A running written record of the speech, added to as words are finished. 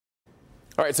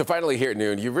All right, so finally here at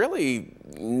noon, you really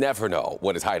never know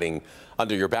what is hiding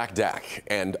under your back deck.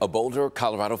 And a Boulder,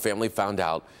 Colorado family found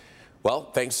out,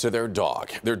 well, thanks to their dog.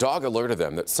 Their dog alerted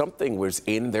them that something was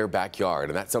in their backyard,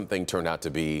 and that something turned out to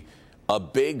be a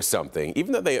big something.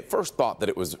 Even though they at first thought that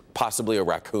it was possibly a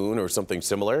raccoon or something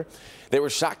similar, they were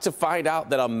shocked to find out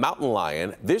that a mountain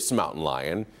lion, this mountain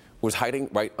lion, was hiding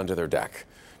right under their deck.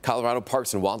 Colorado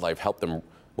Parks and Wildlife helped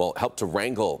to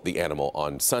wrangle the animal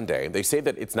on Sunday. They say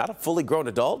that it's not a fully grown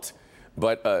adult,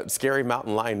 but a scary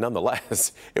mountain lion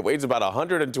nonetheless. It weighs about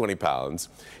 120 pounds.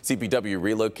 CPW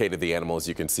relocated the animal, as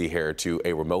you can see here, to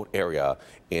a remote area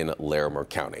in Larimer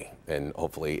County, and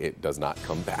hopefully it does not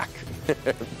come back.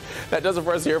 That does it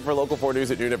for us here for Local 4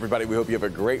 News at noon, everybody. We hope you have a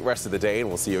great rest of the day, and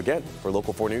we'll see you again for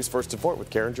Local 4 News First and Fort with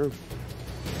Karen Drew.